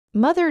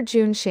Mother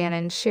June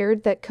Shannon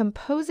shared that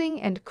composing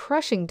and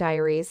crushing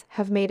diaries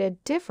have made a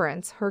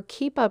difference her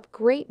keep up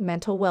great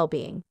mental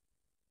well-being.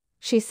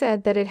 She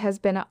said that it has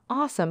been an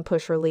awesome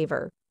push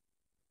reliever.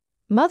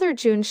 Mother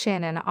June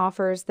Shannon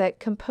offers that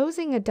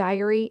composing a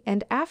diary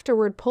and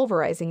afterward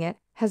pulverizing it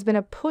has been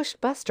a push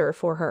buster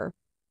for her.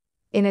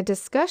 In a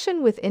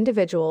discussion with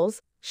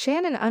individuals,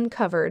 Shannon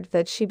uncovered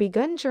that she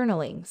begun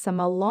journaling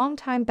a long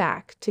time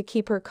back to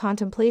keep her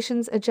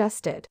contemplations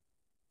adjusted.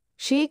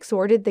 She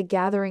exhorted the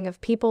gathering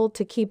of people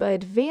to keep an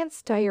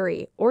advanced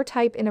diary or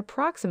type in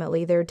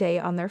approximately their day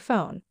on their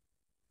phone.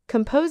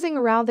 Composing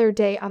around their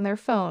day on their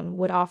phone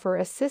would offer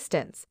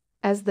assistance,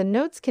 as the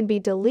notes can be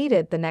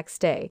deleted the next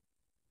day.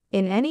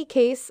 In any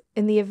case,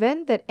 in the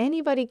event that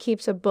anybody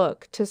keeps a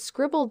book to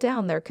scribble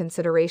down their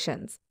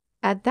considerations,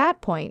 at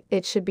that point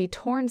it should be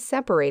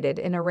separated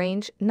and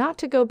arranged not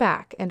to go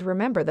back and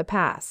remember the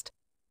past.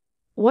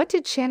 What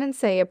did Shannon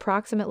say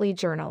approximately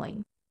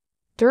journaling?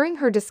 During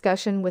her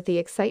discussion with the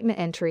excitement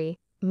entry,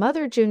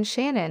 Mother June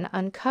Shannon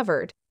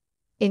uncovered,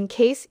 in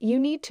case you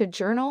need to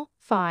journal,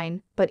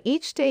 fine, but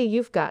each day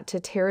you've got to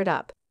tear it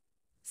up.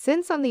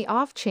 Since on the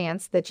off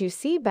chance that you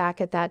see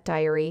back at that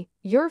diary,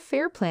 you're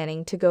fair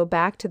planning to go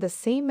back to the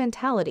same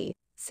mentality,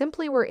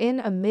 simply we're in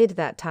amid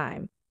that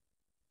time.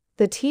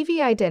 The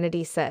TV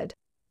Identity said,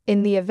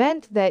 in the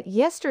event that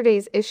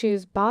yesterday's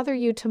issues bother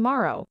you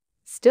tomorrow,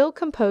 still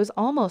compose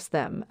almost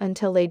them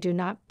until they do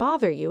not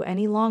bother you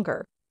any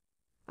longer.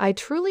 I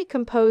truly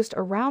composed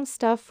around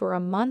stuff for a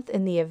month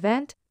in the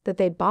event that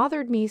they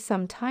bothered me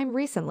some time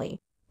recently,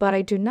 but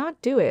I do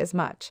not do it as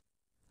much.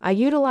 I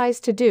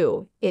utilize to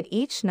do it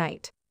each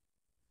night.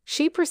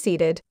 She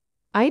proceeded,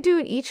 I do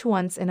it each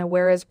once in a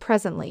whereas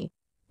presently,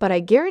 but I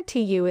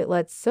guarantee you it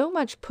lets so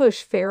much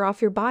push fair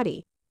off your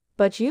body,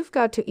 but you've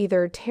got to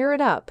either tear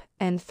it up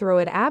and throw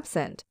it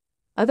absent,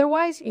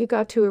 otherwise you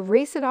got to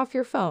erase it off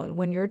your phone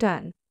when you're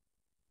done.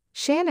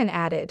 Shannon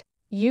added,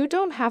 you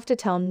don't have to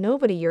tell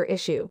nobody your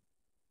issue.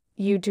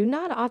 You do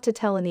not ought to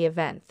tell in the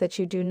event that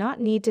you do not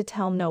need to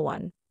tell no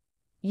one.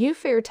 You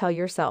fair tell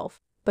yourself,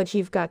 but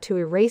you've got to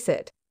erase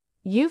it.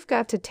 You've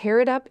got to tear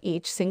it up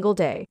each single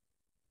day.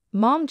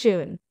 Mom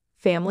June,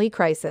 Family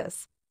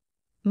Crisis.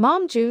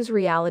 Mom June's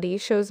reality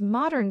show's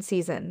modern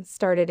season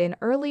started in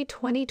early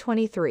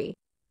 2023,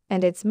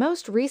 and its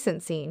most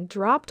recent scene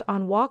dropped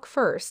on Walk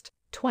 1st,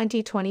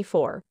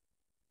 2024.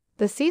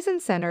 The season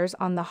centers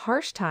on the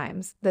harsh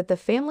times that the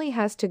family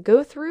has to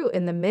go through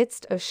in the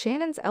midst of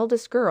Shannon's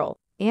eldest girl,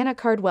 Anna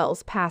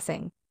Cardwell's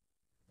passing.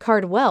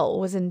 Cardwell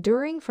was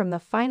enduring from the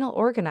final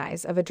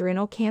organize of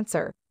adrenal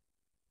cancer.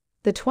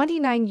 The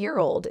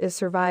 29-year-old is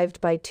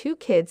survived by 2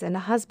 kids and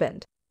a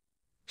husband.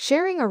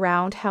 Sharing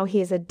around how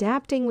he is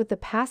adapting with the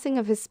passing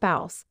of his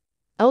spouse,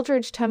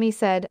 Eldridge Tummy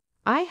said,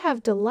 I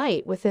have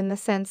delight within the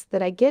sense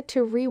that I get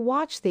to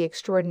re-watch the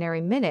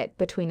extraordinary minute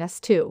between us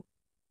two.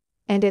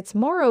 And it's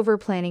moreover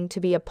planning to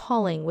be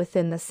appalling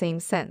within the same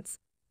sense,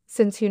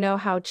 since you know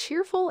how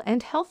cheerful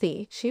and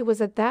healthy she was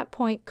at that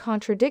point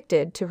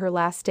contradicted to her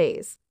last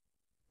days.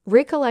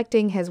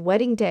 Recollecting his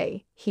wedding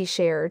day, he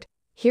shared,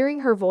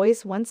 hearing her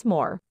voice once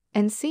more,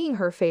 and seeing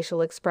her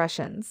facial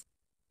expressions.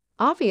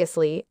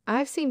 Obviously,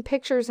 I've seen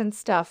pictures and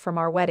stuff from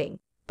our wedding,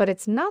 but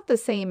it's not the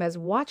same as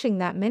watching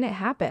that minute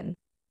happen.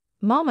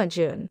 Mama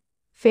June,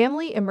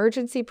 Family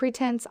Emergency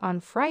Pretense on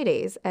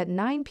Fridays at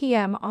 9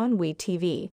 p.m. on WeTV.